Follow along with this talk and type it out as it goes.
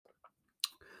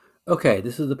Okay,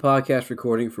 this is the podcast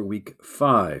recording for week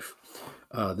 5.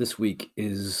 This week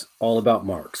is all about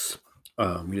Marx.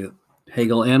 We did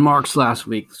Hegel and Marx last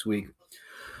week. This week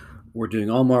we're doing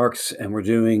all Marx, and we're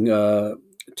doing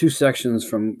 2 sections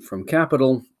from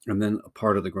Capital and then a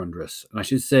part of the Grundriss. And I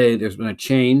should say there's been a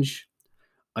change.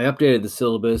 I updated the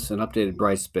syllabus and updated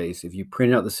Brightspace. If you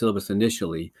print out the syllabus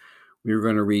initially, we were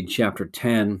going to read chapter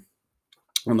 10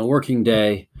 on the working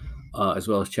day, as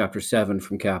well as chapter 7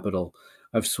 from Capital.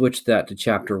 I've switched that to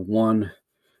chapter 1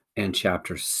 and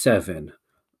chapter 7.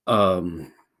 Chapter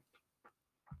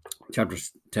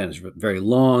 10 is very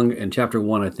long, and chapter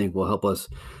 1, I think, will help us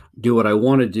do what I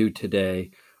want to do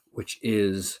today, which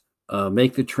is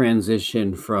make the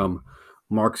transition from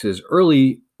Marx's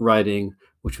early writing,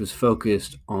 which was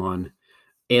focused on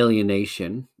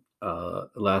alienation.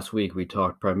 Last week, we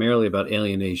talked primarily about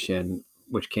alienation,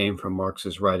 which came from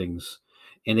Marx's writings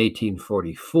in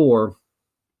 1844.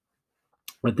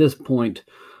 At this point,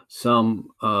 some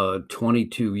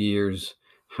 22 years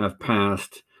have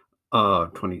passed,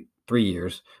 23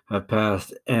 years have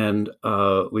passed, and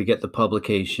we get the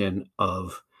publication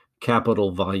of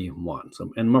Capital Volume 1.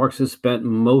 And Marx has spent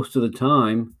most of the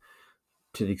time,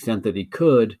 to the extent that he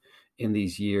could, in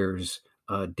these years,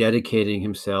 dedicating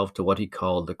himself to what he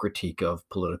called the critique of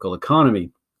political economy.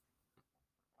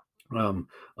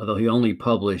 Although he only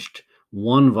published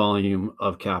one volume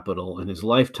of Capital in his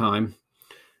lifetime,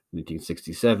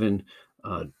 1967.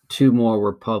 2 more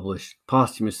were published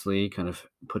posthumously, kind of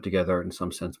put together in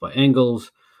some sense by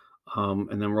Engels.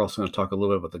 And then we're also going to talk a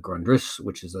little bit about the Grundriss,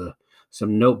 which is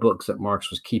some notebooks that Marx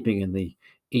was keeping in the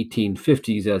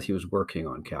 1850s as he was working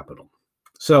on Capital.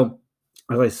 So,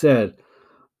 as I said,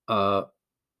 I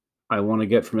want to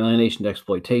get from alienation to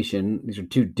exploitation. These are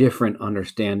 2 different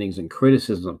understandings and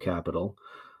criticisms of Capital.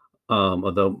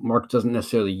 Although Marx doesn't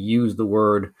necessarily use the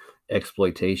word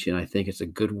exploitation. I think it's a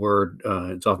good word.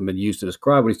 It's often been used to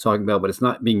describe what he's talking about, but it's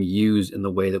not being used in the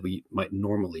way that we might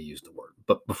normally use the word.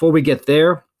 But before we get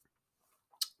there,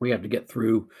 we have to get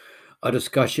through a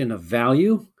discussion of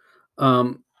value.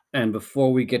 And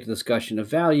before we get to discussion of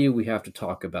value, we have to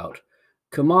talk about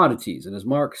commodities. And as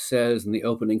Marx says in the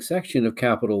opening section of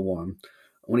Capital 1,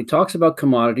 when he talks about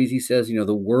commodities, he says,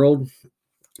 the world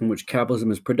in which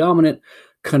capitalism is predominant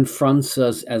confronts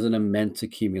us as an immense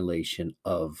accumulation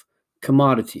of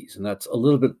commodities. And that's a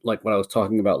little bit like what I was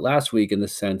talking about last week, in the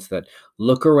sense that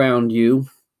look around you.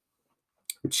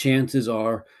 Chances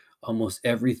are almost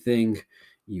everything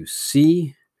you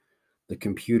see, the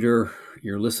computer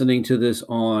you're listening to this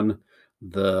on,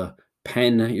 the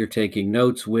pen you're taking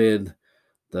notes with,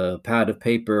 the pad of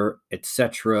paper,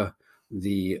 etc.,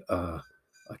 the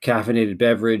caffeinated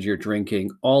beverage you're drinking,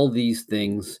 all these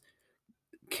things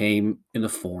came in the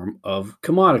form of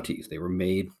commodities. They were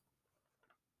made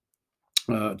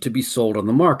to be sold on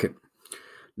the market.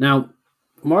 Now,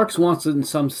 Marx wants to, in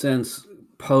some sense,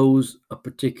 pose a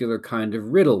particular kind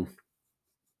of riddle,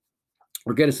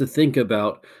 or get us to think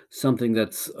about something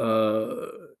that's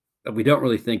that we don't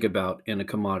really think about in a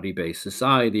commodity-based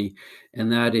society,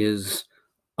 and that is,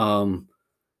 how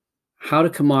do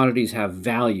commodities have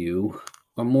value,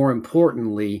 or more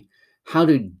importantly, how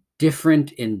do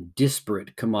different and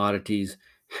disparate commodities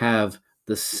have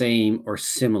the same or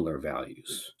similar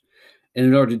values? And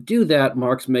in order to do that,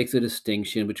 Marx makes a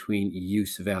distinction between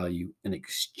use value and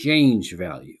exchange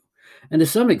value. And to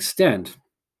some extent,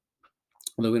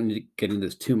 although we don't need to get into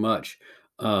this too much,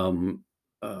 a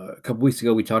couple weeks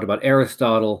ago we talked about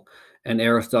Aristotle and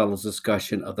Aristotle's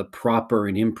discussion of the proper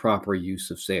and improper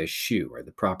use of, say, a shoe, right?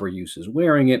 The proper use is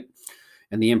wearing it,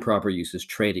 and the improper use is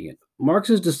trading it.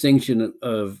 Marx's distinction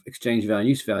of exchange value and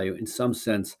use value, in some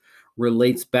sense,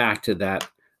 relates back to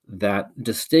that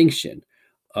distinction.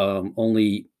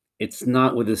 Only it's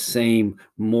not with the same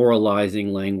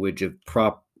moralizing language of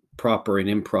proper and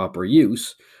improper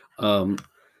use. And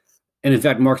in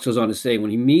fact, Marx goes on to say, when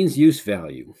he means use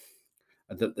value,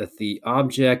 that the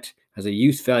object has a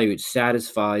use value, it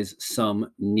satisfies some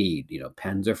need.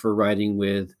 Pens are for writing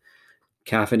with,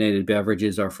 caffeinated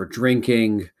beverages are for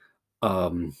drinking,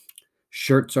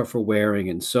 shirts are for wearing,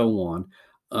 and so on.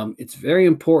 It's very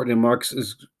important, and Marx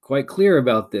is quite clear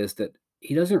about this, that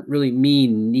he doesn't really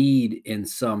mean need in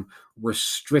some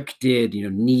restricted,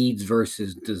 needs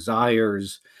versus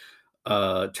desires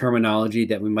terminology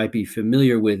that we might be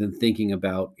familiar with in thinking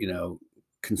about,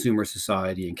 consumer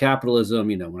society and capitalism.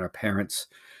 When our parents,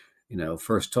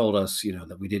 first told us,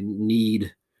 that we didn't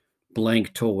need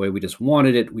blank toy, we just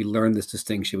wanted it. We learned this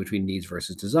distinction between needs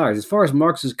versus desires. As far as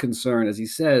Marx is concerned, as he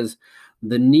says,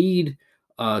 the need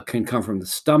can come from the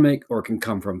stomach, or it can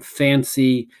come from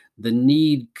fancy. The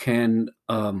need can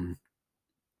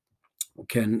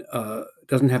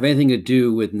doesn't have anything to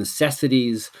do with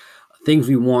necessities, things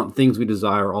we want, things we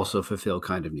desire, also fulfill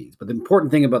kind of needs. But the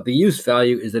important thing about the use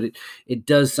value is that it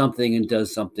does something and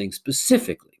does something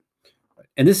specifically.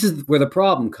 And this is where the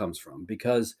problem comes from,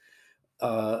 because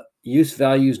use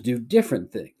values do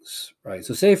different things, right?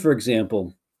 So say, for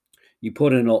example, you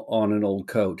put on an old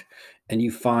coat and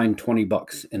you find 20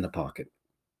 bucks in the pocket.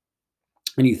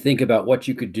 And you think about what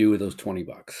you could do with those 20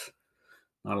 bucks.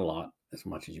 Not a lot, as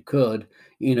much as you could.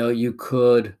 You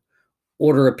could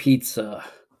order a pizza,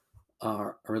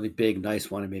 a really big, nice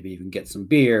one, and maybe even get some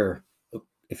beer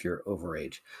if you're over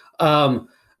age.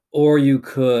 Or you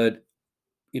could,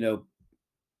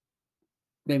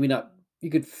 maybe not, you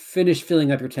could finish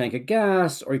filling up your tank of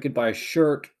gas, or you could buy a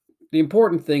shirt. The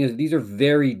important thing is these are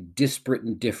very disparate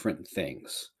and different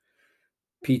things.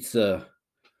 Pizza,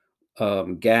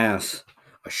 gas,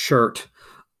 a shirt.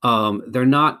 They're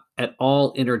not at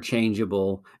all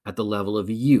interchangeable at the level of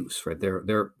use, right?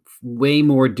 They're way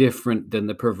more different than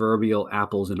the proverbial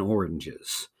apples and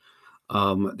oranges.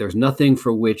 There's nothing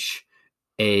for which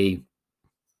a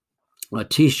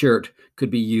t-shirt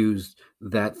could be used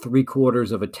that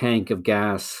 3/4 of a tank of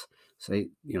gas, say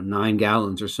 9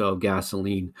 gallons or so of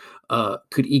gasoline,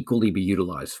 could equally be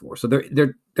utilized for. So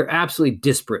they're absolutely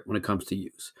disparate when it comes to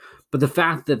use. But the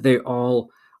fact that they all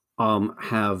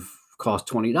have cost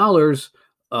 $20,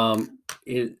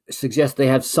 it suggests they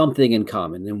have something in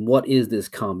common. And what is this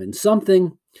common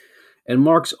something? And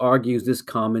Marx argues this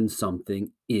common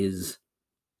something is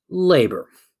labor.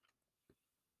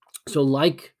 So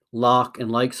like Locke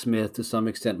and like Smith, to some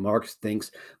extent, Marx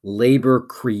thinks labor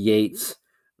creates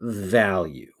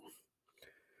value.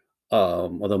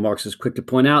 Although Marx is quick to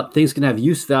point out things can have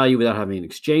use value without having an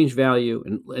exchange value,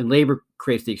 and labor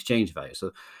creates the exchange value.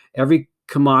 So every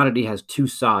commodity has two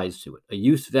sides to it. A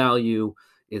use value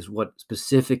is what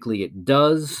specifically it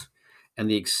does, and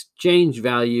the exchange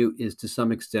value is to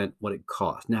some extent what it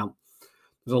costs. Now,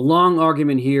 there's a long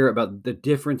argument here about the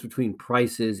difference between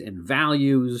prices and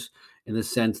values, in the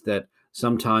sense that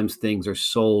sometimes things are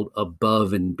sold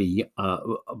above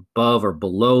or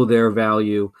below their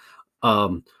value.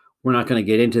 We're not going to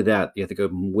get into that. You have to go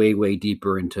way, way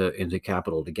deeper into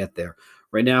capital to get there.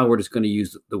 Right now, we're just going to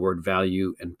use the word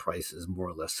value and price as more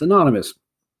or less synonymous.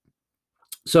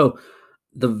 So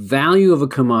the value of a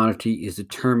commodity is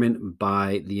determined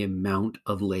by the amount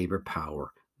of labor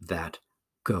power that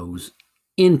goes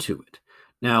into it.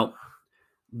 Now,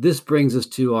 this brings us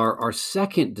to our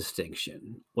second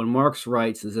distinction. When Marx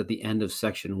writes, is at the end of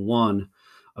section 1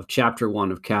 of chapter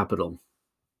 1 of Capital.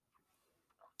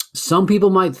 Some people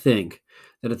might think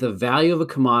that if the value of a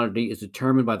commodity is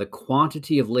determined by the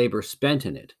quantity of labor spent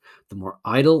in it, the more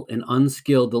idle and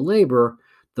unskilled the labor,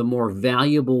 the more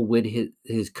valuable would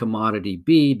his commodity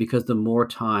be, because the more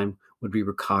time would be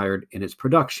required in its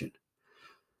production.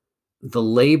 The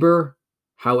labor,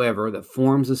 however, that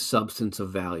forms the substance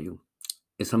of value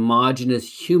is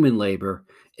homogeneous human labor,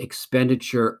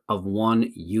 expenditure of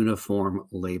one uniform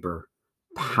labor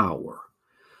power.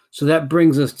 So that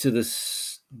brings us to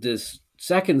this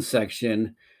second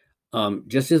section.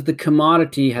 Just as the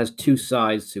commodity has two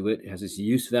sides to it, it has its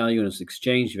use value and its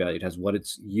exchange value. It has what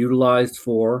it's utilized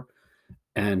for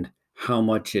and how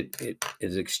much it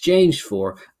is exchanged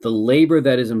for. The labor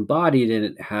that is embodied in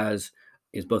it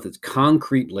is both its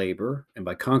concrete labor, and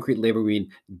by concrete labor we mean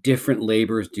different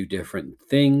labors do different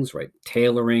things, right?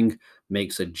 Tailoring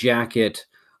makes a jacket,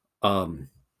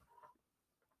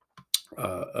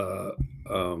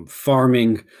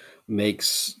 farming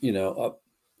makes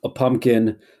a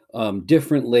pumpkin.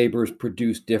 Different labors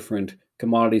produce different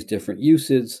commodities, different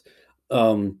uses.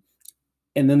 And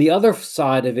then the other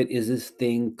side of it is this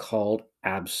thing called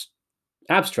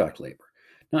abstract labor.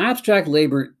 Now, abstract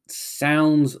labor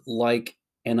sounds like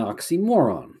an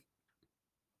oxymoron.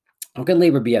 How can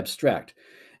labor be abstract?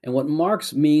 And what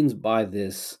Marx means by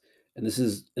this, and this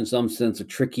is in some sense a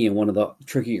tricky and one of the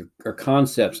trickier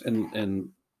concepts, and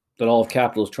that all of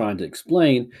Capital is trying to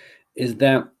explain, is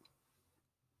that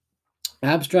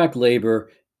abstract labor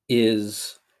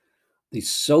is the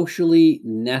socially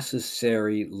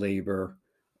necessary labor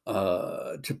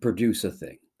to produce a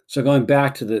thing. So going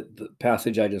back to the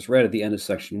passage I just read at the end of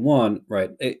section 1,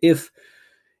 right? If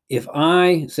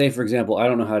I say, for example, I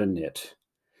don't know how to knit.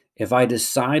 If I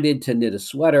decided to knit a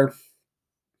sweater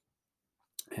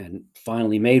and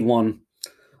finally made one,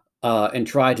 and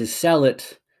tried to sell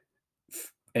it,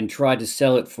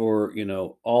 for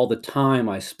all the time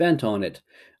I spent on it,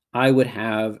 I would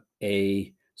have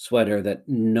a sweater that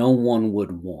no one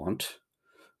would want,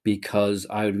 because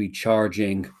I would be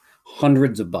charging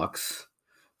hundreds of bucks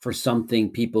for something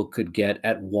people could get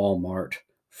at Walmart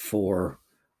for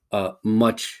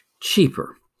much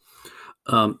cheaper.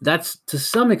 That's to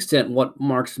some extent what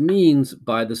Marx means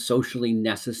by the socially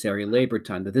necessary labor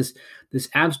time. That this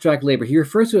abstract labor, he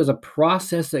refers to it as a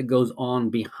process that goes on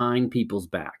behind people's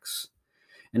backs.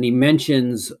 And he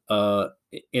mentions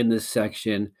in this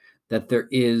section that there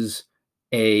is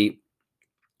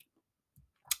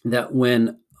that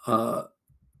when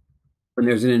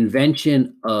there's an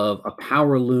invention of a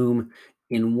power loom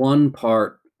in one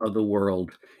part of the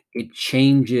world, it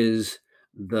changes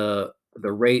the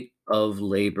rate of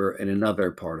labor in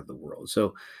another part of the world.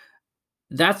 So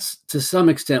that's to some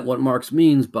extent what Marx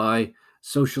means by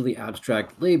socially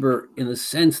abstract labor, in the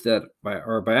sense that by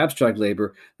abstract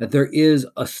labor, that there is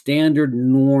a standard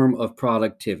norm of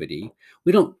productivity.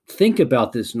 We don't think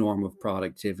about this norm of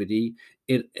productivity.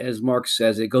 It, as Marx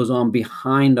says, it goes on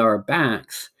behind our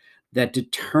backs, that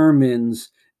determines,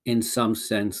 in some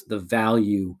sense, the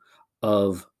value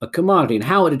of a commodity. And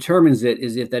how it determines it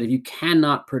is if you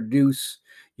cannot produce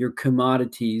your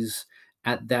commodities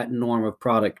at that norm of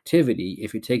productivity,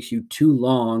 if it takes you too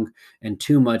long and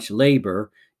too much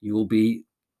labor, you will be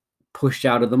pushed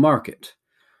out of the market.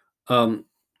 Now,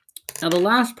 the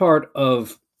last part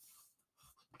of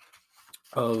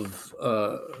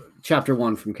chapter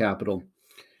 1 from Capital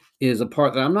is a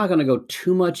part that I'm not going to go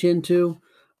too much into.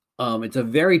 It's a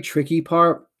very tricky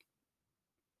part,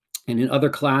 and in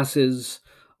other classes,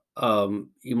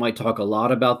 you might talk a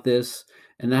lot about this,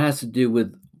 and that has to do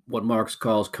with what Marx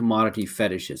calls commodity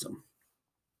fetishism.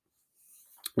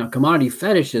 Now, commodity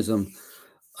fetishism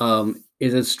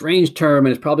is a strange term,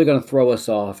 and it's probably going to throw us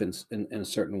off in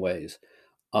certain ways.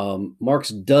 Marx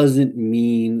doesn't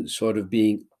mean sort of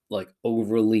being like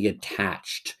overly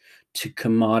attached to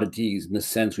commodities in the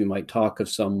sense we might talk of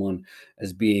someone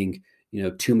as being,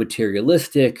 too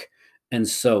materialistic and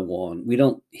so on.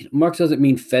 Marx doesn't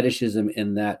mean fetishism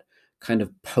in that kind of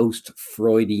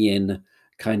post-Freudian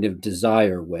kind of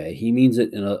desire way. He means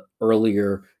it in an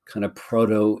earlier kind of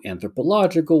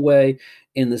proto-anthropological way,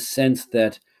 in the sense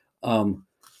that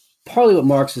partly what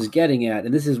Marx is getting at,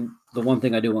 and this is the one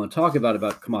thing I do want to talk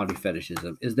about commodity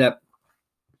fetishism, is that,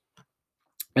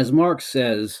 as Marx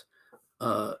says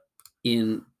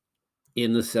in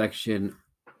the section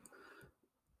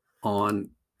on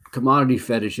commodity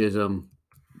fetishism,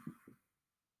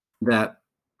 that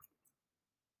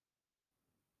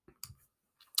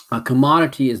a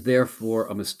commodity is therefore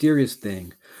a mysterious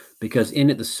thing, because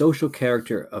in it the social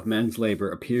character of men's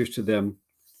labor appears to them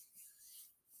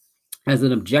as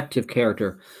an objective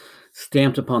character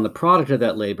stamped upon the product of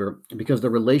that labor, because the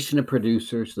relation of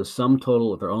producers to the sum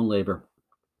total of their own labor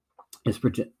is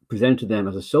presented to them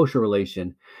as a social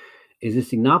relation,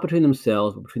 existing not between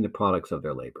themselves, but between the products of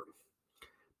their labor.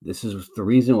 This is the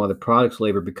reason why the products of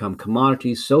labor become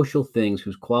commodities, social things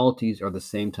whose qualities are at the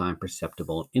same time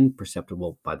perceptible and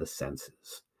imperceptible by the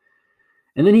senses.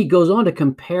 And then he goes on to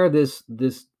compare this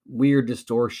weird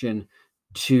distortion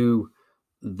to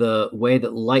the way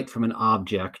that light from an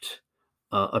object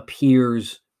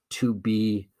appears to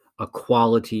be a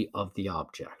quality of the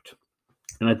object.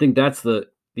 And I think that's the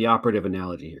operative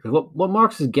analogy here. Because what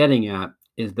Marx is getting at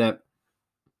is that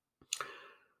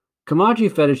commodity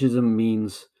fetishism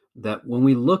means that when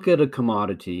we look at a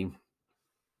commodity,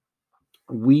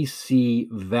 we see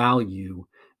value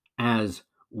as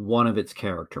one of its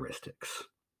characteristics.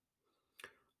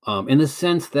 In the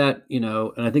sense that, and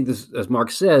I think this, as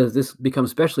Marx says, this becomes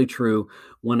especially true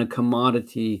when a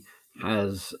commodity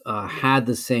has had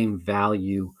the same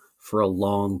value for a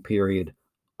long period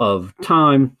of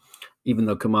time, even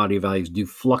though commodity values do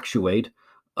fluctuate.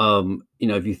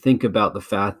 If you think about the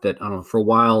fact that, I don't know, for a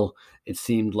while, it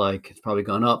seemed like it's probably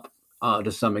gone up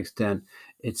to some extent.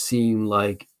 It seemed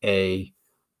like a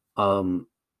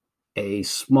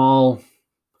small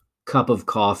cup of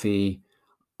coffee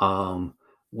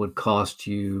would cost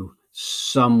you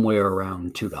somewhere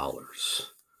around $2.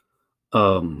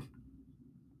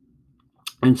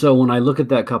 And so when I look at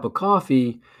that cup of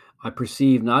coffee, I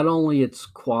perceive not only its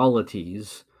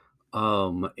qualities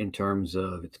in terms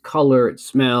of its color, its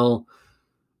smell,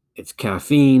 its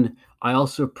caffeine, I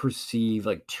also perceive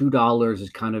like $2 as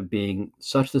kind of being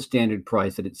such the standard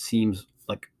price that it seems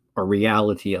like a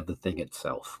reality of the thing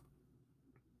itself.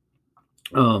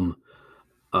 And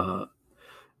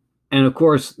of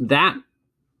course, that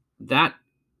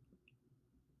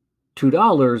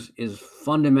 $2 is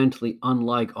fundamentally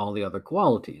unlike all the other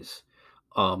qualities,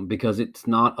 because it's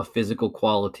not a physical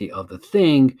quality of the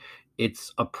thing.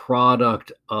 It's a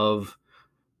product of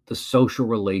the social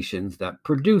relations that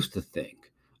produce the thing.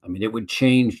 I mean, it would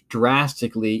change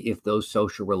drastically if those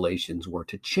social relations were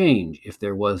to change. If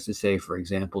there was to say, for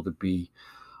example, to be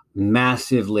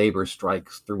massive labor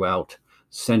strikes throughout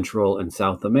Central and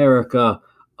South America,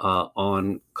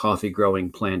 on coffee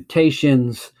growing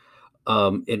plantations,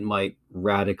 it might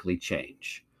radically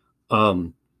change.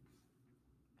 But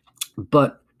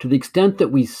to the extent that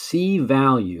we see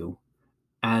value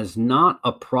as not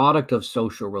a product of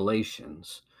social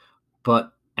relations,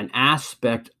 but an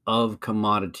aspect of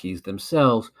commodities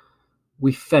themselves,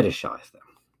 we fetishize them.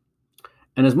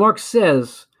 And as Marx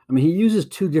says, I mean, he uses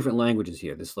two different languages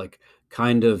here, this like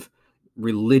kind of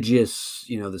religious,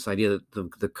 this idea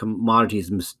that the commodity is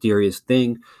a mysterious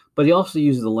thing, but he also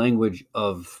uses the language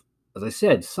of, as I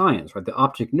said, science, right? The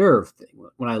optic nerve thing.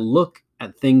 When I look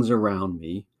at things around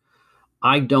me,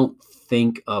 I don't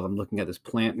think of, I'm looking at this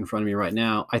plant in front of me right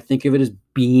now, I think of it as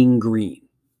being green.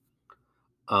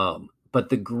 But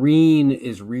the green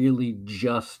is really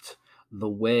just the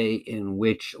way in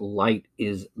which light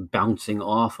is bouncing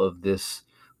off of this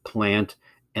plant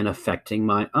and affecting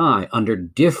my eye. Under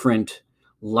different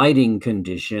lighting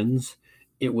conditions,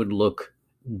 it would look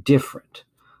different.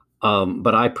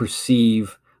 But I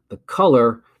perceive the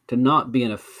color to not be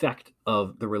an effect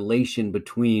of the relation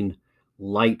between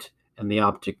light and the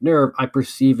optic nerve. I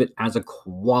perceive it as a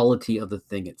quality of the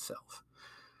thing itself.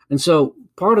 And so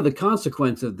part of the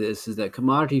consequence of this is that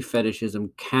commodity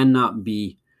fetishism cannot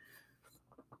be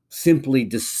simply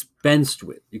dispensed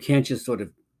with. You can't just sort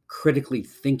of critically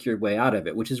think your way out of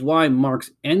it, which is why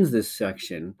Marx ends this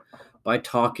section by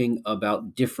talking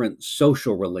about different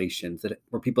social relations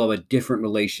where people have a different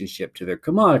relationship to their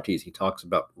commodities. He talks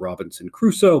about Robinson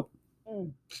Crusoe,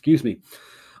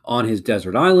 on his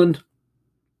desert island.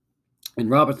 And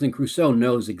Robinson Crusoe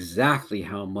knows exactly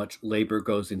how much labor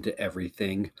goes into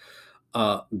everything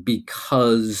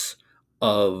because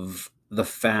of the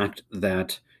fact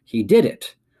that he did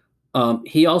it.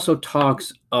 He also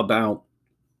talks about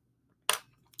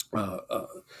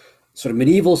sort of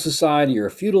medieval society or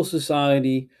a feudal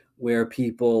society where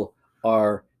people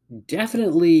are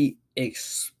definitely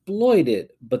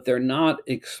exploited, but they're not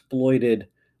exploited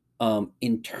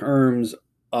in terms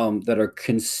that are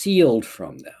concealed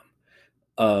from them.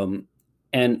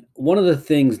 And one of the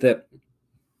things that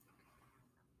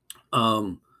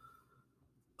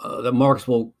that Marx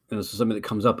will, this is something that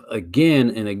comes up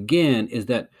again and again, is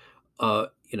that,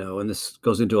 and this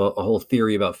goes into a whole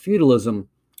theory about feudalism,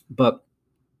 but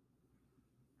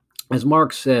as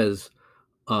Marx says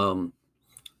in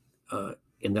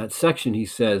that section, he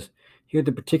says, here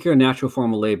the particular natural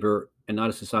form of labor and not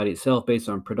a society itself based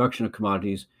on production of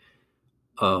commodities,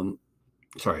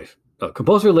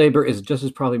 compulsory labor is just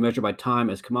as probably measured by time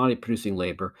as commodity-producing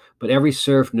labor, but every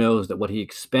serf knows that what he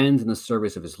expends in the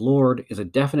service of his lord is a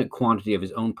definite quantity of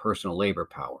his own personal labor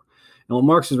power. And what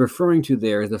Marx is referring to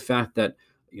there is the fact that,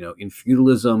 in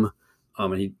feudalism,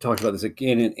 and he talked about this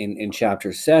again in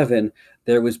chapter 7,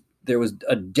 there was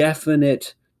a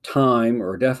definite time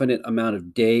or a definite amount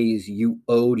of days you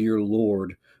owed your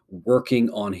lord working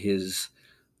on his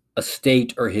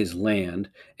estate or his land,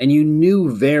 and you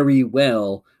knew very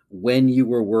well when you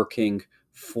were working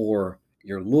for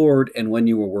your lord and when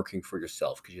you were working for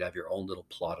yourself, because you have your own little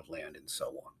plot of land and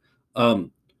so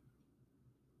on.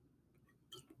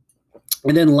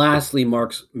 And then lastly,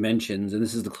 Marx mentions, and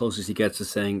this is the closest he gets to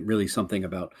saying really something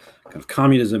about kind of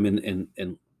communism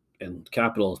and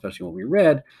capital, especially what we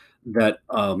read, that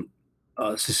a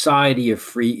society of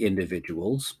free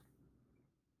individuals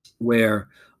where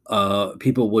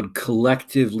people would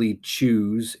collectively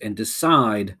choose and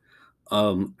decide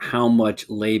how much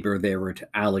labor they were to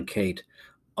allocate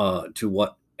to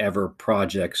whatever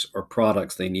projects or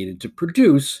products they needed to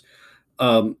produce.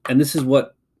 And this is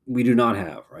what we do not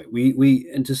have, right?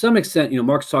 And to some extent,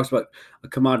 Marx talks about a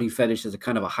commodity fetish as a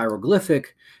kind of a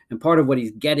hieroglyphic, and part of what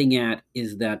he's getting at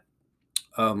is that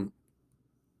when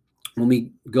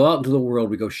we go out into the world,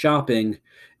 we go shopping, and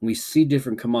we see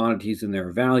different commodities and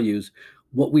their values,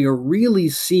 what we are really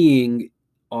seeing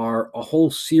are a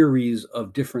whole series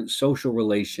of different social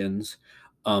relations,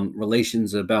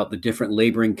 relations about the different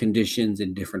laboring conditions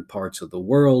in different parts of the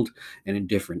world and in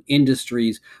different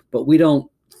industries, but we don't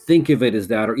think of it as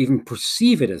that or even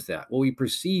perceive it as that. Well, we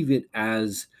perceive it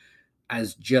as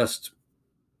just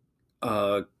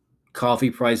coffee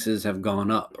prices have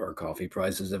gone up or coffee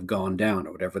prices have gone down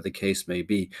or whatever the case may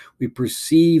be. We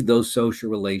perceive those social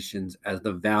relations as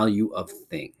the value of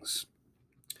things.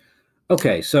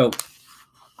 Okay, so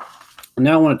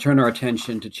now I want to turn our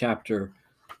attention to chapter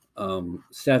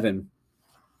 7,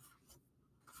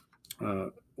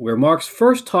 where Marx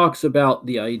first talks about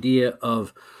the idea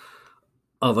of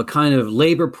a kind of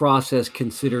labor process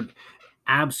considered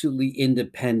absolutely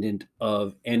independent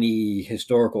of any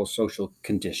historical social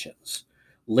conditions,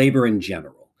 labor in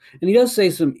general. And he does say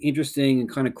some interesting and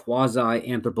kind of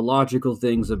quasi-anthropological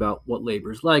things about what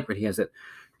labor is like, but he has that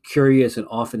curious and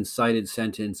often cited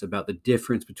sentence about the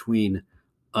difference between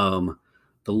um,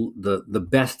 the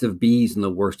best of bees and the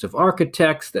worst of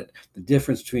architects, that the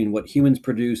difference between what humans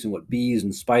produce and what bees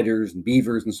and spiders and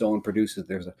beavers and so on produces,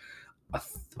 there's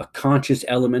a conscious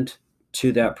element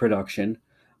to that production.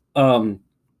 And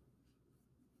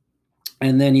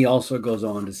then he also goes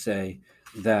on to say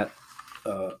that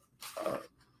uh, uh,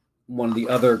 one of the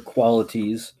other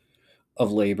qualities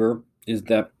of labor is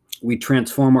that we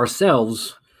transform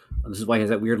ourselves. This is why he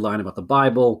has that weird line about the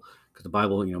Bible, because the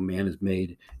Bible, man is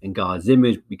made in God's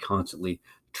image. We constantly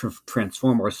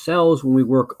transform ourselves when we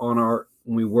work,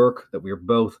 that we are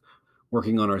both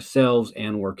working on ourselves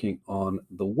and working on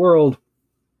the world.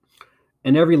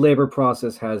 And every labor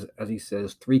process has, as he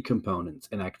says, three components: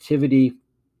 an activity,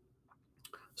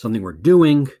 something we're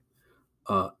doing,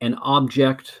 an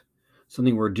object,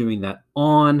 something we're doing that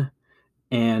on,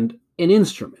 and an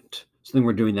instrument, something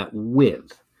we're doing that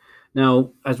with.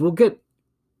 Now, as we'll get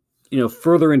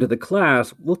further into the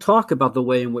class, we'll talk about the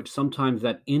way in which sometimes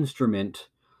that instrument,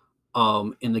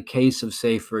 in the case of,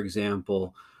 say, for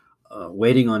example,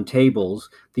 waiting on tables,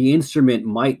 the instrument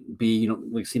might be,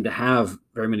 we seem to have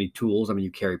very many tools. I mean,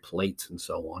 you carry plates and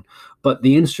so on, but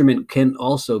the instrument can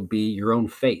also be your own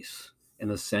face, in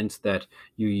the sense that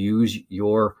you use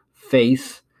your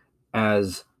face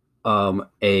as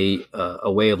a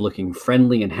way of looking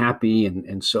friendly and happy,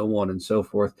 and so on and so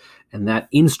forth. And that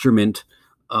instrument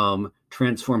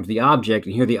transforms the object.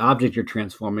 And here, the object you're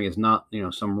transforming is not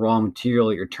some raw material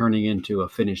that you're turning into a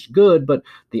finished good, but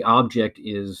the object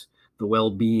is the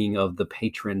well-being of the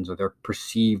patrons, or their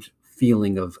perceived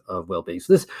feeling of well-being.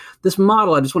 So this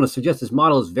model, I just want to suggest, this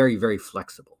model is very, very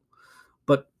flexible.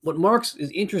 But what Marx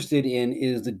is interested in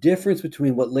is the difference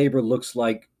between what labor looks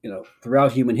like,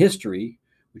 throughout human history,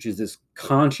 which is this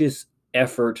conscious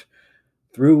effort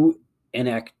through an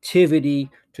activity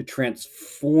to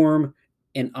transform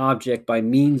an object by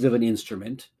means of an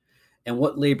instrument, and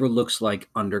what labor looks like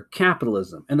under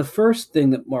capitalism. And the first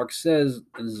thing that Marx says,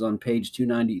 and this is on page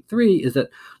 293, is that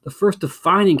the first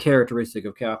defining characteristic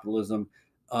of capitalism,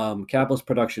 capitalist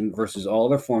production versus all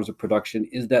other forms of production,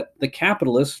 is that the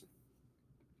capitalist,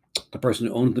 the person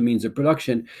who owns the means of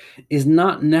production, is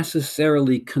not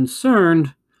necessarily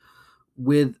concerned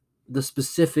with the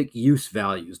specific use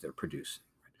values they're producing.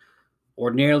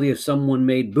 Ordinarily, if someone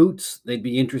made boots, they'd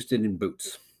be interested in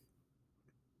boots.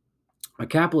 A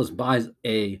capitalist buys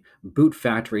a boot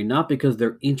factory not because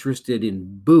they're interested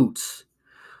in boots,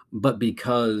 but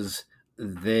because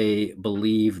they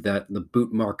believe that the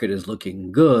boot market is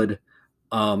looking good.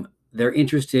 They're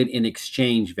interested in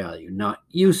exchange value, not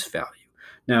use value.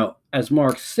 Now, as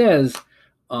Marx says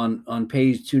on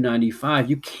page 295,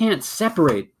 you can't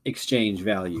separate exchange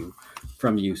value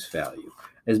from use value.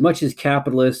 As much as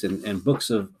capitalists and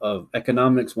books of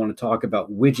economics want to talk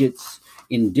about widgets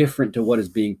indifferent to what is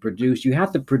being produced, you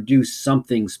have to produce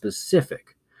something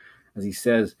specific. As he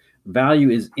says, value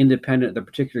is independent of the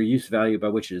particular use value by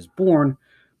which it is born,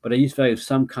 but a use value of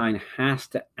some kind has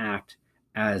to act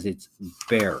as its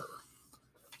bearer.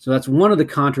 So that's one of the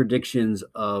contradictions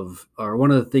or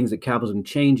one of the things that capitalism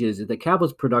changes, is that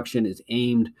capitalist production is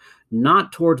aimed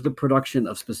not towards the production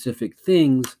of specific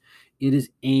things. It is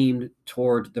aimed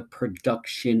toward the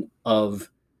production of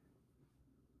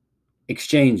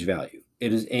exchange value.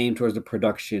 It is aimed towards the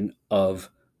production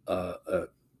of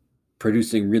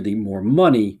producing really more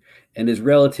money, and is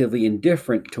relatively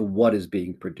indifferent to what is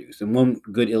being produced. And one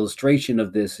good illustration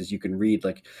of this is, you can read,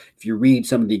 like, if you read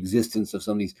some of the existence of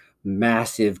some of these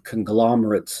massive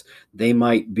conglomerates, they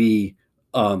might be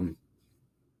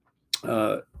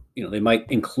they might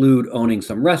include owning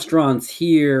some restaurants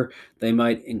here. They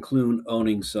might include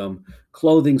owning some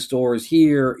clothing stores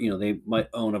here. They might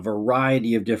own a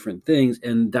variety of different things,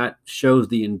 and that shows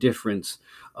the indifference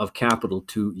of capital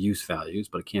to use values,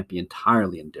 but it can't be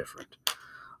entirely indifferent.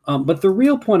 But the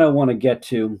real point I want to get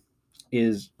to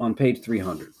is on page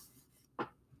 300.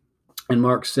 And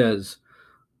Marx says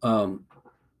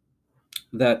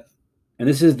that, and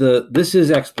this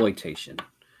is exploitation,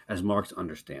 as Marx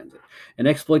understands it. And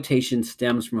exploitation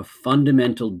stems from a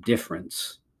fundamental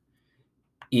difference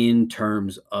in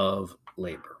terms of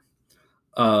labor.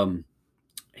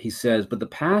 He says, but the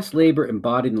past labor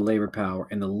embodied in the labor power,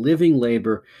 and the living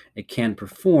labor it can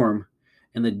perform,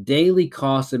 and the daily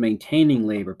cost of maintaining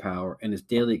labor power and its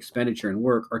daily expenditure and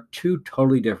work, are two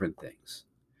totally different things.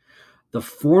 The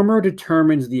former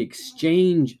determines the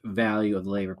exchange value of the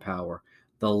labor power,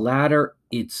 the latter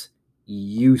its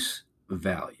use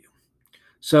value.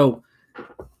 So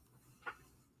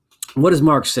what is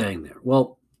Marx saying there?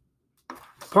 Well,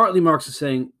 partly Marx is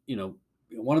saying,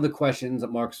 one of the questions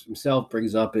that Marx himself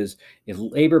brings up is, if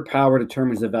labor power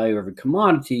determines the value of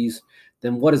commodities,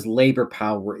 then what does labor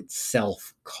power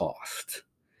itself cost?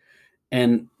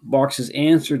 And Marx's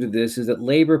answer to this is that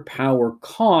labor power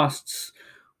costs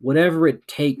whatever it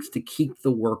takes to keep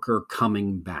the worker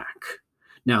coming back.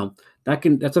 Now,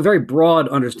 that's a very broad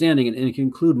understanding, and it can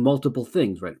include multiple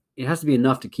things, right? It has to be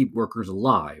enough to keep workers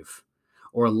alive,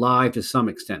 or alive to some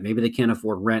extent. Maybe they can't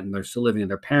afford rent and they're still living with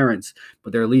their parents,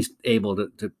 but they're at least able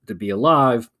to be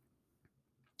alive.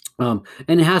 And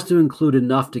it has to include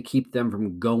enough to keep them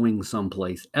from going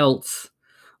someplace else,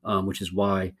 which is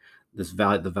why the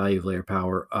value of labor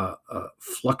power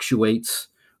fluctuates,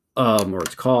 or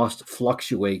its cost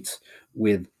fluctuates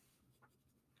with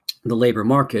the labor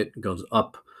market. Goes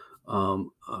up,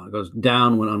 goes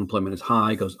down when unemployment is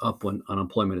high, goes up when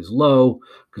unemployment is low,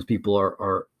 because people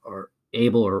are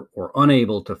able or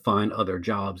unable to find other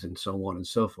jobs, and so on and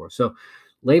so forth. So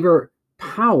labor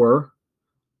power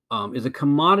is a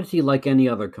commodity like any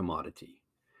other commodity,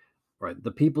 right?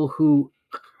 The people who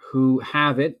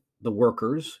have it, the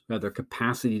workers, who have their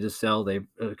capacity to sell,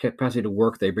 capacity to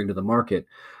work, they bring to the market,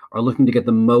 are looking to get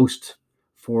the most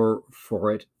for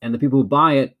it. And the people who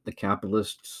buy it, the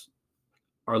capitalists,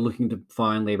 are looking to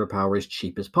find labor power as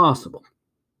cheap as possible.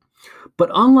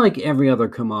 But unlike every other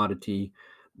commodity,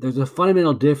 there's a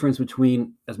fundamental difference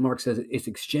between, as Marx says, its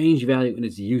exchange value and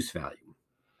its use value.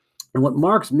 And what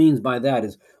Marx means by that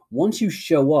is, once you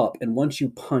show up and once you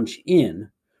punch in,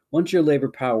 once your labor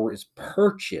power is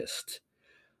purchased,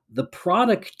 the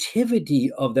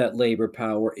productivity of that labor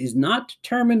power is not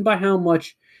determined by how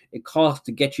much it costs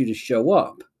to get you to show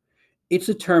up. It's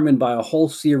determined by a whole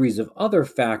series of other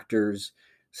factors.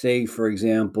 Say, for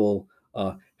example,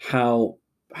 how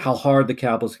hard the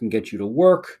capitalists can get you to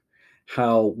work,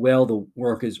 how well the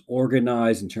work is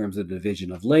organized in terms of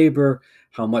division of labor,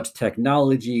 how much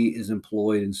technology is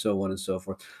employed, and so on and so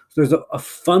forth. So there's a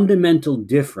fundamental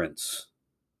difference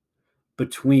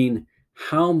between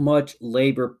how much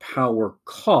labor power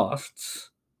costs,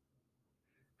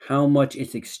 how much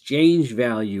its exchange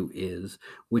value is,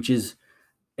 which is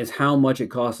how much it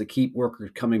costs to keep workers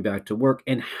coming back to work,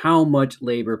 and how much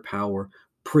labor power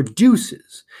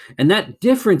produces. And that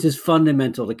difference is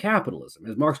fundamental to capitalism.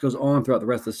 As Marx goes on throughout the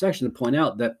rest of the section to point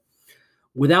out that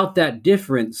without that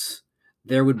difference,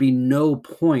 there would be no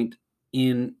point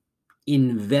in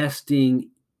investing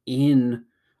in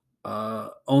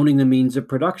owning the means of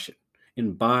production,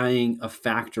 in buying a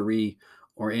factory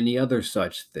or any other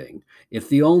such thing. If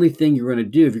the only thing you're going to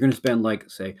do, if you're going to spend, like,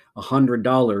 say,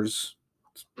 $100,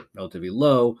 relatively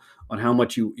low, on how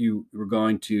much you were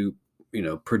going to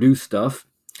produce stuff,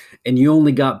 and you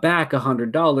only got back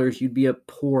 $100, you'd be a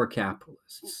poor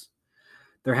capitalist.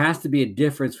 There has to be a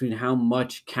difference between how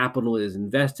much capital is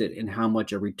invested and how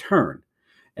much a return.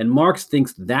 And Marx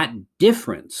thinks that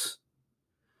difference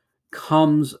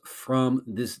comes from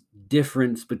this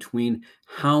difference between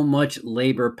how much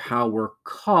labor power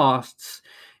costs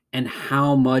and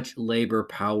how much labor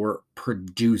power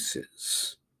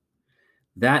produces.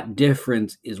 That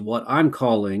difference is what I'm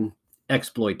calling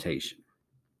exploitation.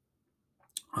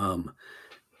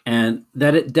 And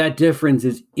that difference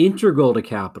is integral to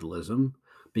capitalism,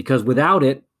 because without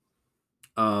it,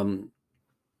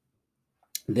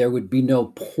 there would be no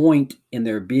point in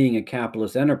there being a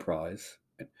capitalist enterprise.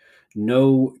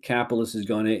 No capitalist is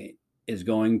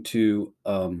going to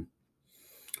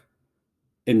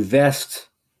invest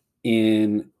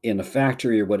in a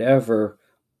factory or whatever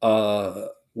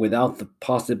without the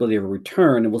possibility of a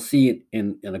return. And we'll see it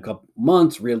in a couple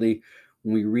months, really,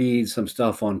 when we read some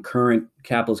stuff on current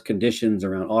capitalist conditions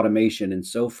around automation and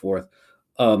so forth.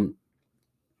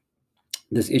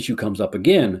 This issue comes up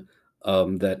again,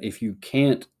 that if you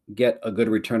can't get a good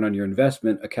return on your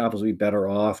investment, a capitalist will be better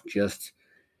off just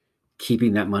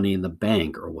keeping that money in the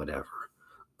bank or whatever.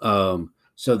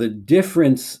 So the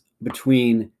difference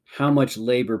between how much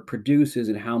labor produces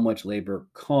and how much labor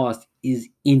costs is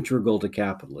integral to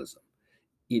capitalism.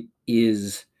 It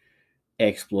is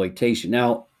exploitation.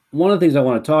 Now, one of the things I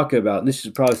want to talk about, and this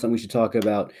is probably something we should talk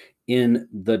about in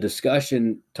the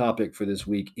discussion topic for this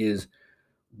week, is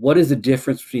what is the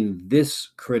difference between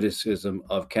this criticism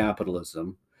of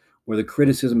capitalism, where the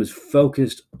criticism is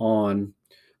focused on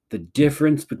the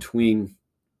difference between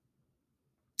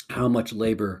how much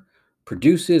labor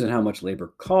produces and how much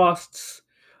labor costs,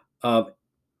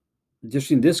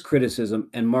 just in this criticism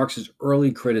and Marx's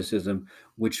early criticism,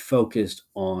 which focused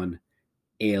on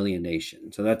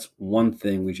alienation. So that's one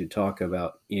thing we should talk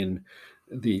about in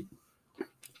the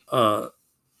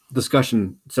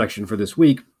discussion section for this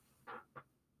week,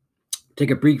 take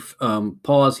a brief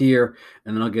pause here,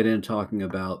 and then I'll get into talking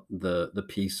about the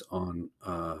piece on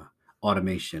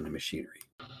automation and machinery.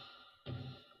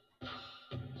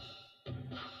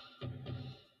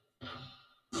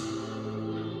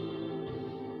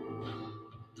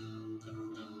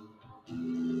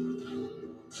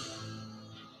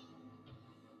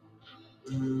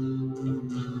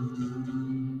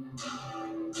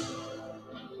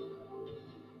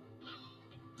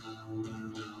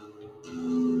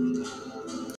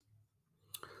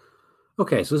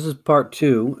 Okay, so this is part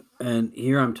two, and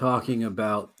here I'm talking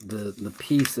about the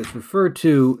piece that's referred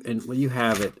to, and well, you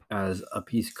have it as a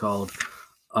piece called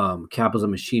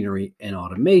Capitalism, Machinery, and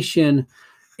Automation.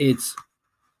 It's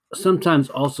sometimes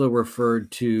also referred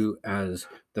to as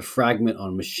the fragment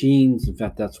on machines. In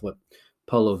fact, that's what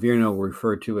Paulo Virno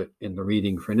referred to it in the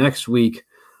reading for next week.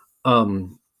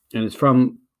 And it's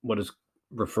from what is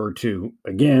referred to,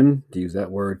 again, to use that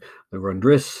word, the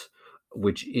Grundriss,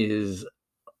 which is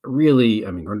really,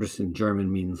 I mean, Grundriss in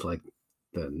German means like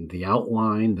the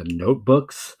outline, the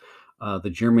notebooks. The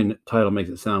German title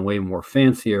makes it sound way more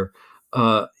fancier.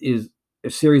 Is a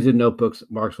series of notebooks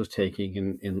that Marx was taking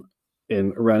in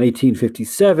around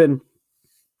 1857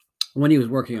 when he was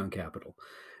working on Capital.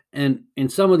 And in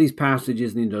some of these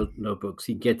passages in the notebooks,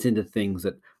 he gets into things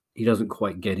that he doesn't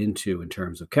quite get into in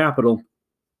terms of Capital.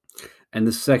 And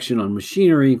this section on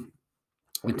machinery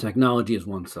and technology is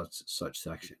one such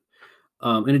section.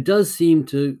 And it does seem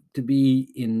to be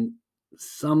in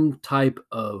some type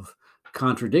of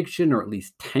contradiction, or at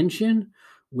least tension,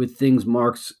 with things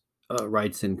Marx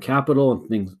writes in Capital and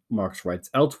things Marx writes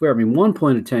elsewhere. I mean, one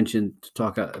point of tension to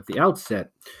talk at the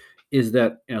outset is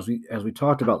that, as we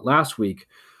talked about last week,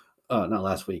 not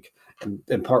last week,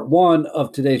 in part one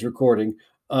of today's recording,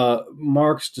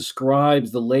 Marx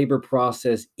describes the labor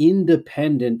process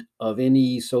independent of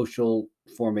any social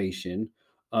formation.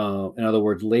 In other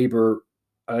words, labor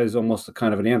is almost a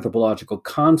kind of an anthropological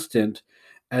constant,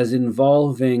 as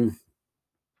involving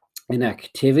an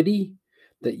activity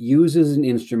that uses an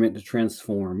instrument to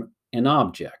transform an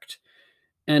object.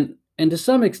 And to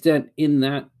some extent, in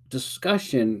that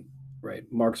discussion, right,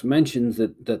 Marx mentions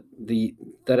that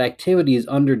activity is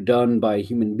underdone by a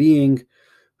human being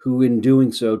who, in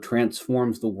doing so,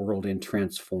 transforms the world and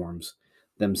transforms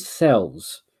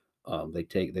themselves.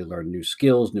 They learn new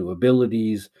skills, new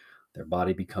abilities. Their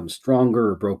body becomes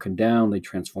stronger or broken down. They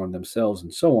transform themselves,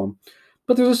 and so on.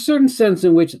 But there's a certain sense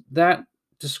in which that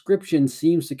description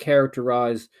seems to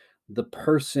characterize the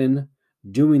person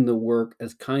doing the work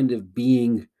as kind of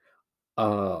being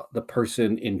the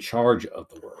person in charge of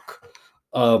the work.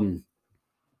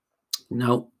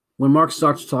 Now, when Marx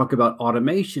starts to talk about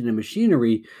automation and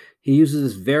machinery, he uses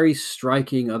this very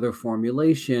striking other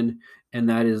formulation, and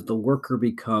that is the worker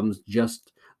becomes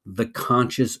just the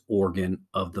conscious organ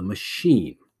of the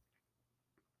machine,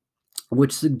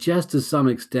 which suggests to some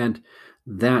extent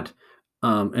that,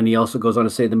 and he also goes on to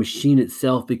say, the machine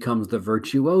itself becomes the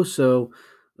virtuoso,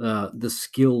 the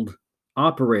skilled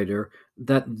operator,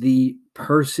 that the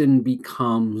person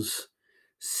becomes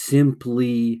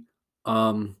simply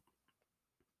a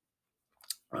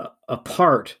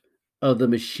part of the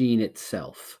machine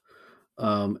itself,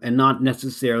 and not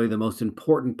necessarily the most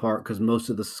important part, because most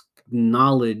of the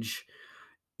knowledge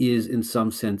is in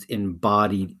some sense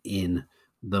embodied in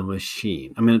the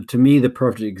machine. I mean, to me, the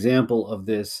perfect example of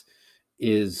this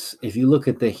is if you look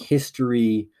at the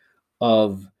history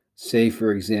of, say,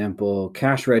 for example,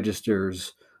 cash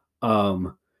registers,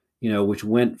 which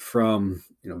went from,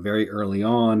 very early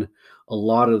on, a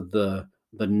lot of the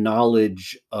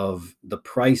knowledge of the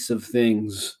price of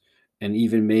things, and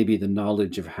even maybe the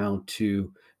knowledge of how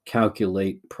to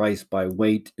calculate price by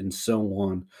weight and so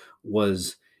on,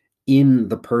 was in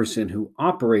the person who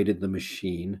operated the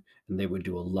machine, and they would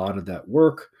do a lot of that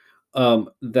work.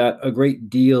 That a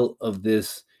great deal of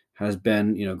this has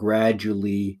been,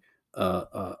 gradually,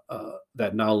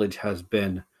 that knowledge has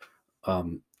been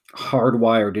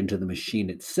hardwired into the machine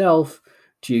itself,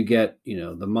 to get,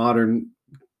 the modern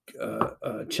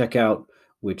checkout,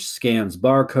 which scans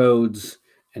barcodes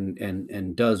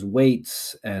and does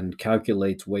weights and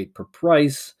calculates weight per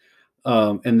price.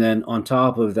 And then on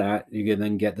top of that, you can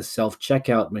then get the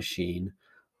self-checkout machine,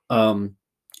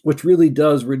 which really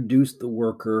does reduce the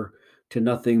worker to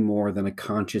nothing more than a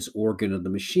conscious organ of the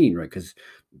machine, right? Because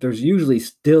there's usually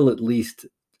still at least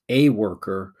a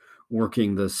worker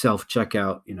working the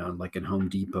self-checkout, like in Home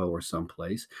Depot or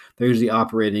someplace. They're usually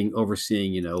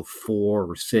overseeing, 4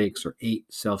 or 6 or 8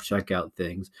 self-checkout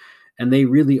things. And they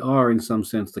really are, in some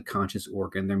sense, the conscious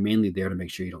organ. They're mainly there to make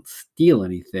sure you don't steal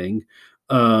anything.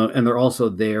 And they're also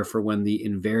there for when the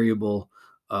invariable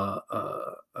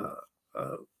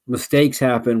mistakes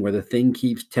happen where the thing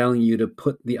keeps telling you to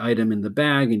put the item in the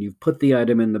bag, and you've put the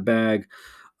item in the bag.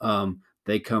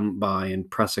 They come by and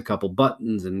press a couple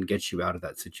buttons and get you out of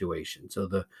that situation. So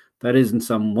that is in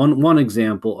some one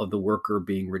example of the worker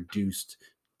being reduced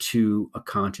to a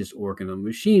conscious organ of a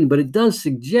machine. But it does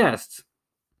suggest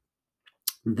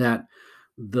that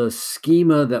the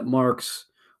schema that Marx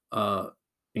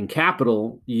in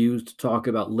Capital used to talk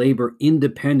about labor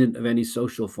independent of any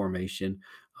social formation,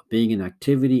 being an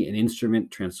activity, an instrument,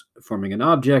 transforming an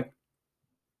object,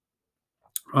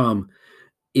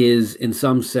 is in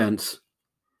some sense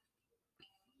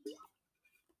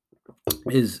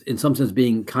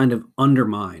being kind of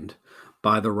undermined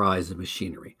by the rise of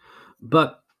machinery.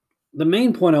 But the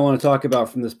main point I want to talk about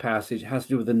from this passage has to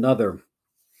do with another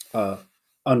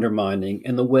undermining,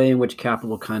 and the way in which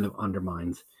capital kind of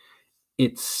undermines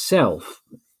itself.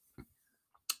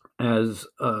 As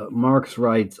Marx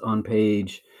writes on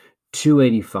page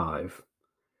 285,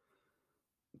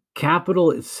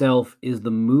 capital itself is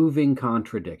the moving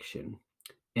contradiction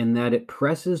in that it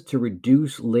presses to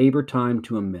reduce labor time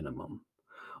to a minimum,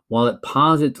 while it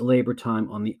posits labor time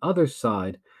on the other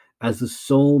side as the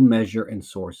sole measure and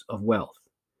source of wealth.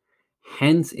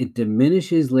 Hence, it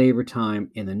diminishes labor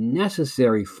time in the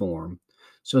necessary form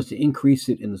so as to increase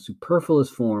it in the superfluous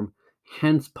form,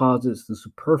 hence posits the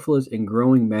superfluous and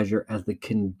growing measure as the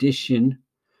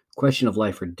question of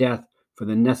life or death, for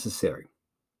the necessary.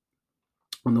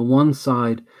 On the one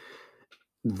side,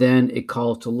 then it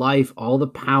calls to life all the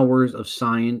powers of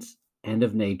science and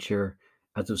of nature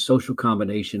as a social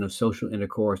combination of social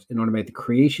intercourse in order to make the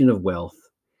creation of wealth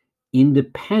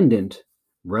independent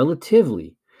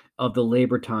relatively of the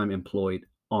labor time employed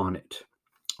on it.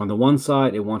 On the one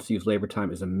side, it wants to use labor time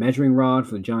as a measuring rod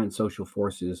for the giant social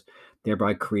forces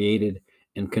thereby created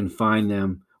and confine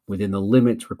them within the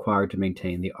limits required to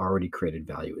maintain the already created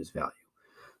value as value.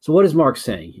 So what is Marx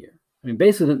saying here? I mean,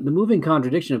 basically, the moving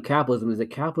contradiction of capitalism is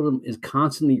that capitalism is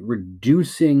constantly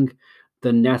reducing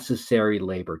the necessary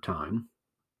labor time.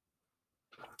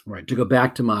 Right, to go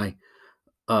back to my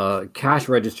cash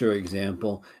register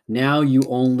example, now you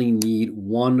only need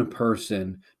one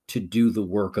person to do the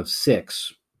work of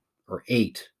 6 or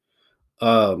 8.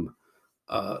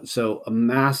 So a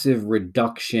massive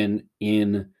reduction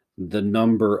in the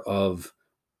number of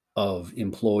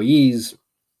employees,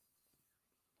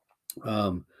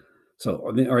 or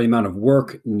the amount of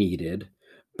work needed,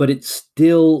 but it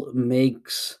still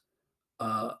makes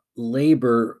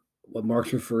labor what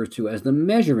Marx refers to as the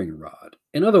measuring rod.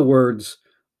 In other words,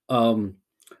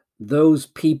 those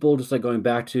people, just like going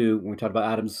back to when we talked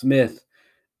about Adam Smith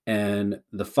and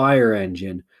the fire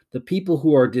engine, the people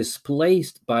who are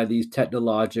displaced by these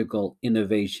technological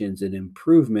innovations and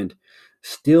improvement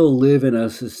still live in a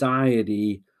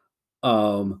society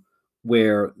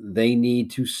where they need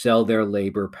to sell their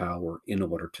labor power in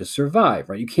order to survive,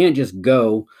 right? You can't just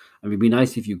go, I mean, it'd be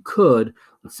nice if you could,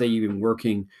 let's say you've been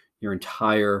working your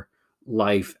entire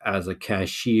life as a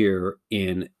cashier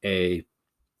in a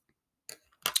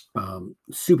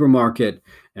supermarket,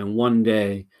 and one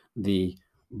day the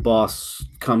boss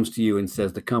comes to you and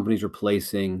says the company's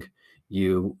replacing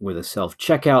you with a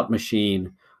self-checkout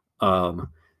machine.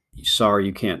 Sorry,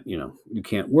 you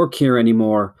can't work here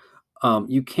anymore.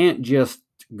 You can't just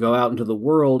go out into the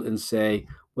world and say,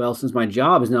 well, since my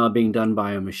job is now being done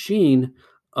by a machine,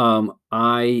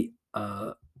 I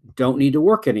don't need to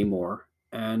work anymore,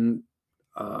 and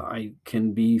I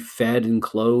can be fed and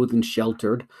clothed and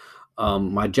sheltered.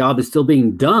 My job is still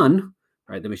being done,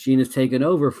 right? The machine has taken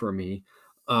over for me,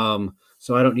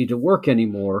 so I don't need to work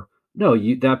anymore. No,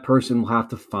 that person will have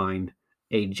to find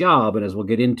a job, and as we'll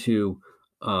get into,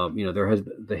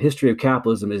 the history of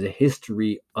capitalism is a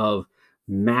history of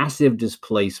massive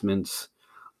displacements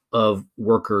of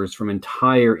workers from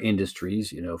entire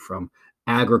industries. From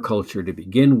agriculture to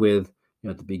begin with.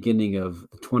 At the beginning of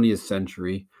the 20th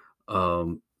century.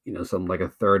 Something like a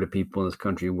third of people in this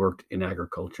country worked in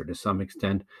agriculture to some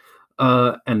extent,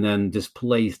 and then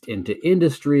displaced into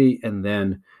industry, and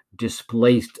then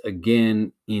displaced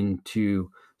again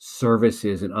into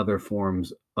services and other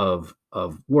forms of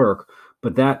work.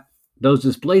 But those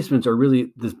displacements are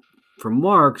really, for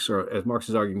Marx, or as Marx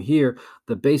is arguing here,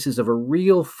 the basis of a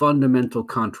real fundamental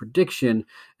contradiction,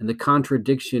 and the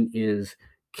contradiction is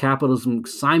capitalism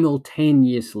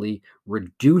simultaneously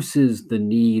reduces the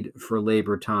need for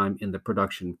labor time in the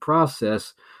production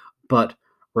process, but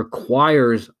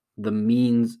requires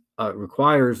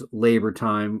labor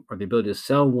time, or the ability to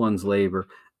sell one's labor,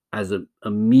 as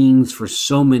a means for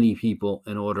so many people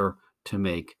in order to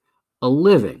make a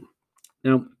living.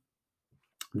 Now,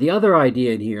 the other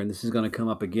idea in here, and this is going to come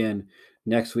up again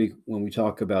next week when we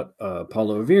talk about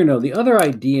Paulo Virno. The other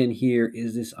idea in here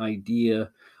is this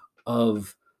idea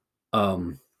of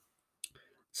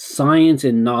science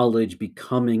and knowledge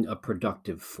becoming a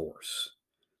productive force.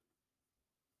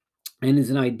 And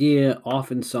is an idea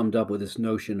often summed up with this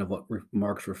notion of what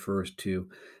Marx refers to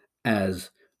as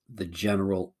the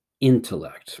general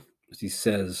intellect. As he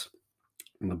says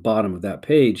on the bottom of that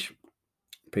page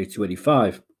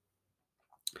 285,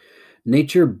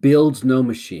 nature builds no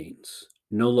machines,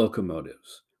 no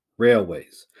locomotives,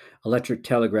 railways, electric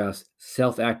telegraphs,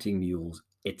 self-acting mules,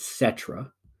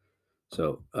 etc.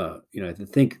 So, I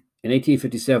think in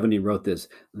 1857 he wrote this,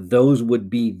 those would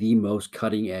be the most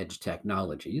cutting-edge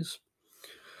technologies.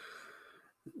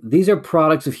 These are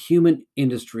products of human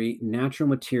industry, natural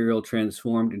material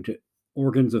transformed into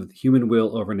organs of human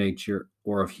will over nature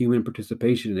or of human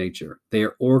participation in nature. They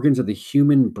are organs of the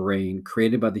human brain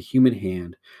created by the human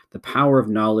hand, the power of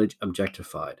knowledge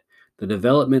objectified. The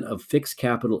development of fixed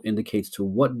capital indicates to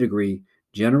what degree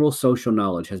general social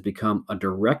knowledge has become a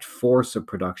direct force of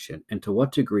production, and to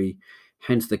what degree,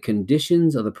 hence, the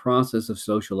conditions of the process of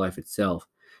social life itself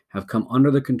have come under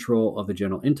the control of the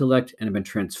general intellect and have been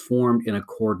transformed in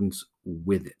accordance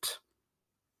with it.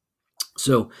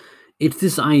 So it's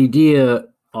this idea,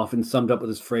 often summed up with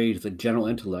this phrase, the general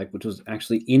intellect, which was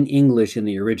actually in English in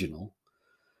the original,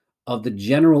 of the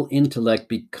general intellect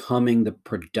becoming the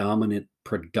predominant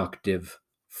productive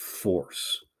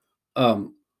force.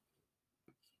 And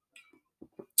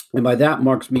by that,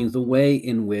 Marx means the way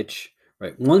in which,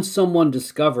 right, once someone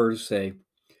discovers, say,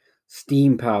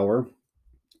 steam power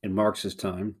in Marx's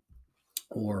time,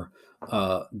 or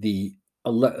the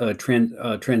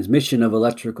transmission of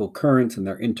electrical currents and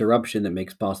their interruption that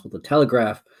makes possible the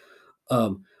telegraph,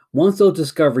 once those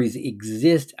discoveries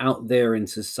exist out there in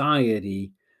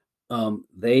society,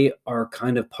 they are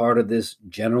kind of part of this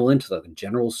general intellect,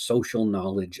 general social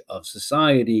knowledge of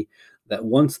society, that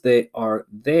once they are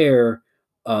there,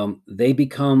 they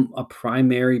become a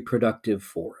primary productive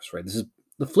force, right? This is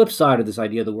the flip side of this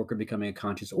idea of the worker becoming a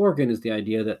conscious organ, is the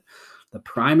idea that the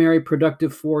primary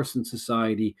productive force in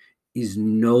society is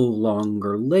no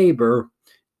longer labor,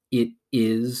 it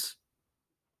is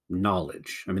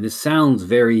knowledge. I mean, this sounds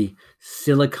very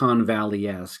Silicon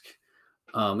Valley-esque.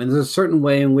 And there's a certain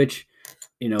way in which,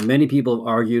 many people have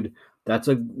argued that's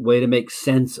a way to make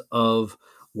sense of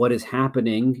what is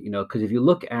happening, because if you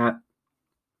look at,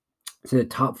 say, the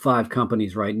top 5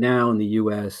 companies right now in the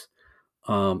U.S.,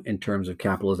 in terms of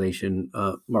capitalization,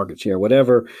 market share,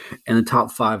 whatever, and the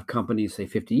top 5 companies, say,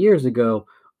 50 years ago,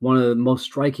 one of the most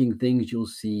striking things you'll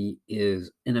see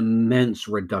is an immense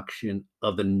reduction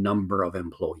of the number of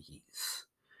employees.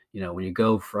 When you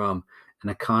go from an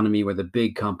economy where the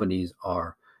big companies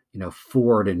are,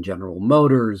 Ford and General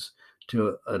Motors,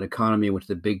 to an economy in which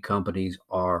the big companies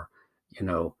are,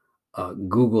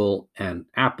 Google and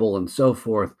Apple and so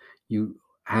forth, you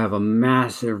have a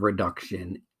massive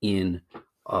reduction in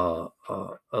a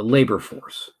labor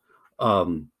force,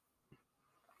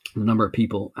 the number of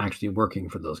people actually working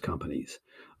for those companies.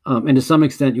 And to some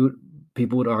extent,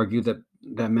 people would argue that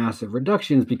massive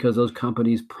reduction is because those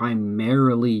companies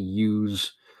primarily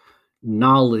use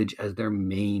knowledge as their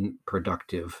main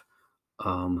productive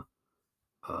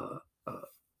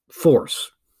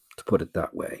force, to put it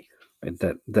that way. Right?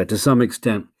 That to some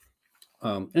extent,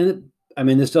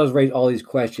 this does raise all these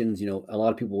questions. A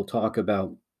lot of people will talk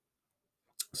about,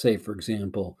 say, for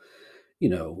example,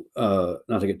 not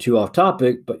to get too off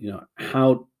topic, but,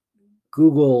 how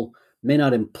Google may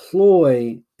not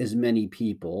employ as many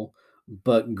people,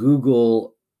 but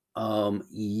Google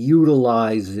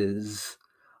utilizes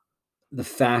the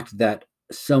fact that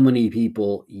so many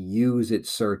people use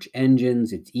its search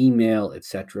engines, its email,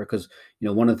 etc. Because,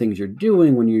 one of the things you're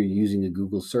doing when you're using a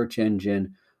Google search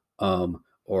engine,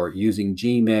 or using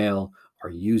Gmail or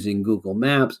using Google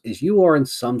Maps, is you are in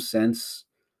some sense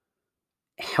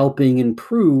helping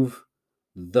improve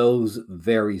those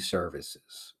very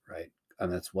services, right?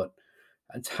 And that's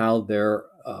how their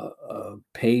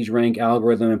page rank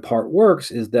algorithm in part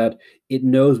works, is that it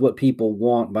knows what people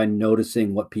want by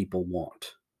noticing what people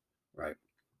want, right?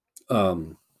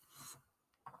 And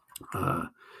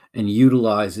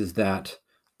utilizes that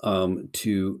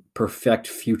to perfect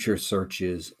future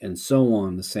searches and so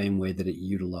on, the same way that it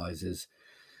utilizes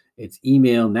its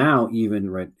email now, even,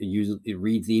 right? It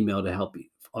reads email to help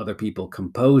other people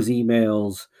compose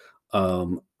emails,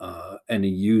 and it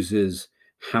uses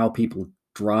how people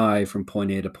drive from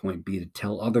point A to point B to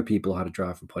tell other people how to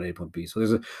drive from point A to point B. So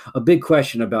there's a big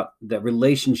question about that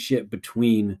relationship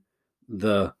between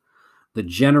the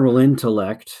general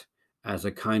intellect as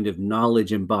a kind of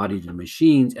knowledge embodied in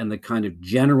machines and the kind of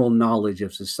general knowledge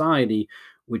of society,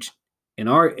 which in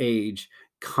our age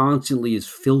constantly is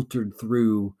filtered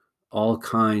through all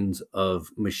kinds of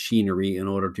machinery in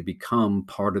order to become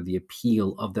part of the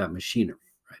appeal of that machinery,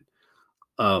 right?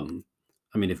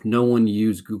 I mean, if no one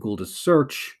used Google to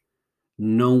search,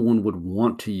 no one would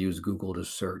want to use Google to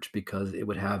search because it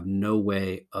would have no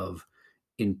way of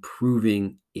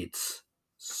improving its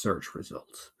search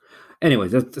results.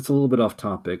 Anyways, that's a little bit off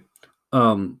topic.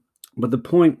 But the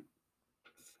point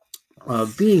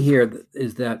being here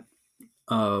is that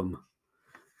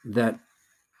that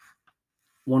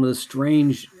one of the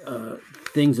strange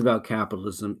things about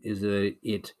capitalism is that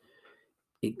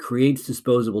it creates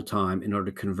disposable time in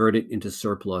order to convert it into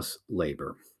surplus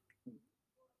labor.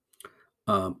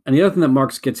 And the other thing that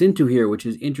Marx gets into here, which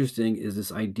is interesting, is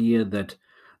this idea that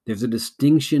there's a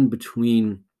distinction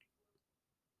between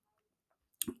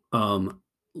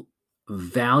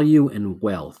value and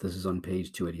wealth. This is on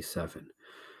page 287.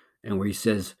 And where he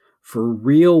says, for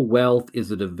real wealth is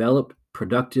the developed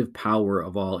productive power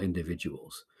of all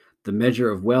individuals. The measure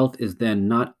of wealth is then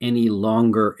not any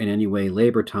longer in any way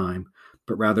labor time,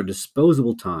 but rather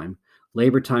disposable time.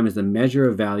 Labor time is the measure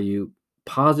of value,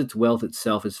 posits wealth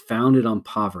itself is founded on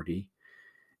poverty,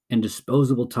 and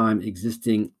disposable time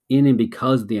existing in and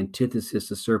because of the antithesis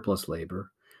to surplus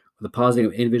labor. The positing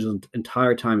of individual's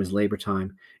entire time is labor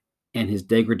time, and his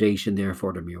degradation,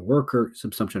 therefore, to mere worker,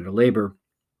 subsumption under labor.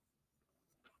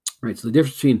 Right. So the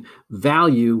difference between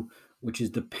value, which is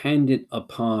dependent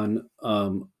upon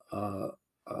a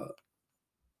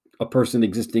person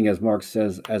existing, as Marx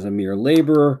says, as a mere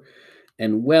laborer,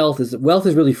 and wealth is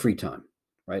really free time,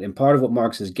 right? And part of what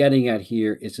Marx is getting at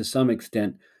here is, to some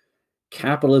extent,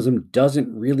 capitalism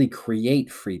doesn't really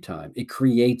create free time; it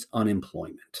creates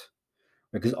unemployment,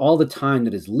 because all the time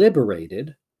that is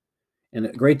liberated, and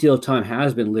a great deal of time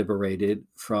has been liberated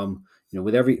from,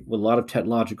 with a lot of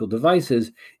technological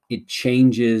devices, it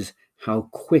changes how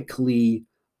quickly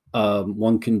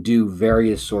one can do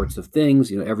various sorts of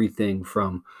things. Everything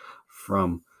from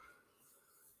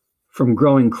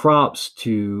growing crops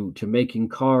to making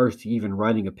cars to even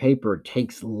writing a paper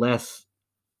takes less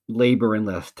labor and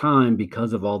less time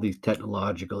because of all these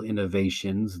technological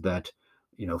innovations that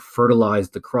fertilize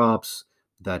the crops,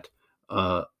 that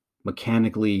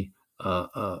mechanically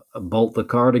bolt the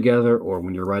car together, or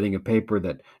when you're writing a paper,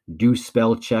 that do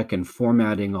spell check and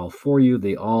formatting all for you.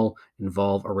 They all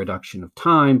involve a reduction of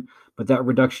time, but that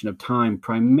reduction of time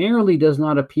primarily does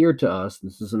not appear to us,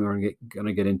 this is something we're going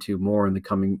to get into more in the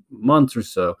coming months or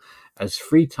so, as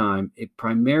free time. It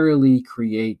primarily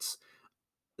creates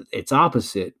its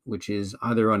opposite, which is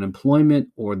either unemployment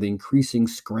or the increasing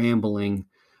scrambling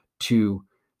to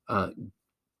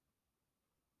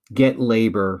get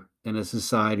labor in a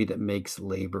society that makes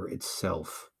labor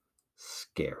itself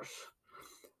scarce.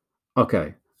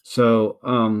 Okay, so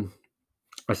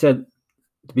I said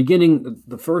at the beginning,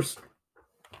 the first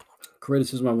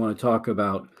criticism I want to talk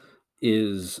about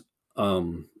is,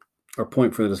 our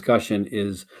point for the discussion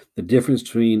is the difference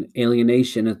between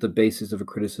alienation as the basis of a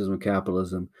criticism of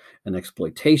capitalism and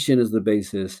exploitation as the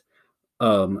basis.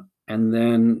 And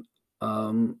then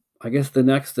I guess the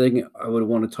next thing I would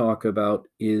want to talk about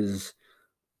is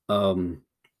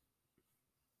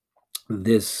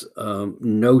this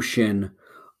notion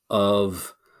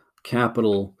of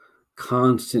capital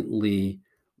constantly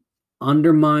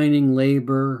undermining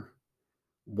labor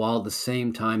while at the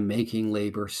same time making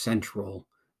labor central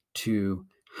to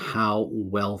how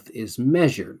wealth is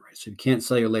measured. Right? So you can't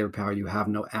sell your labor power, you have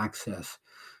no access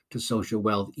to social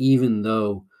wealth, even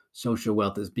though social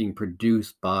wealth is being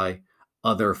produced by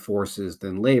other forces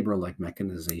than labor, like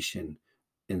mechanization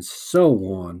and so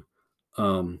on.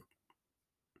 And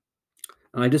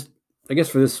I guess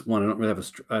for this one, I don't really have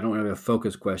a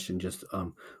focus question. Just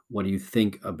what do you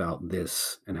think about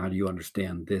this, and how do you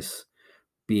understand this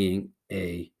being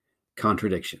a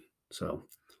contradiction? So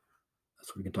that's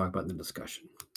what we can talk about in the discussion.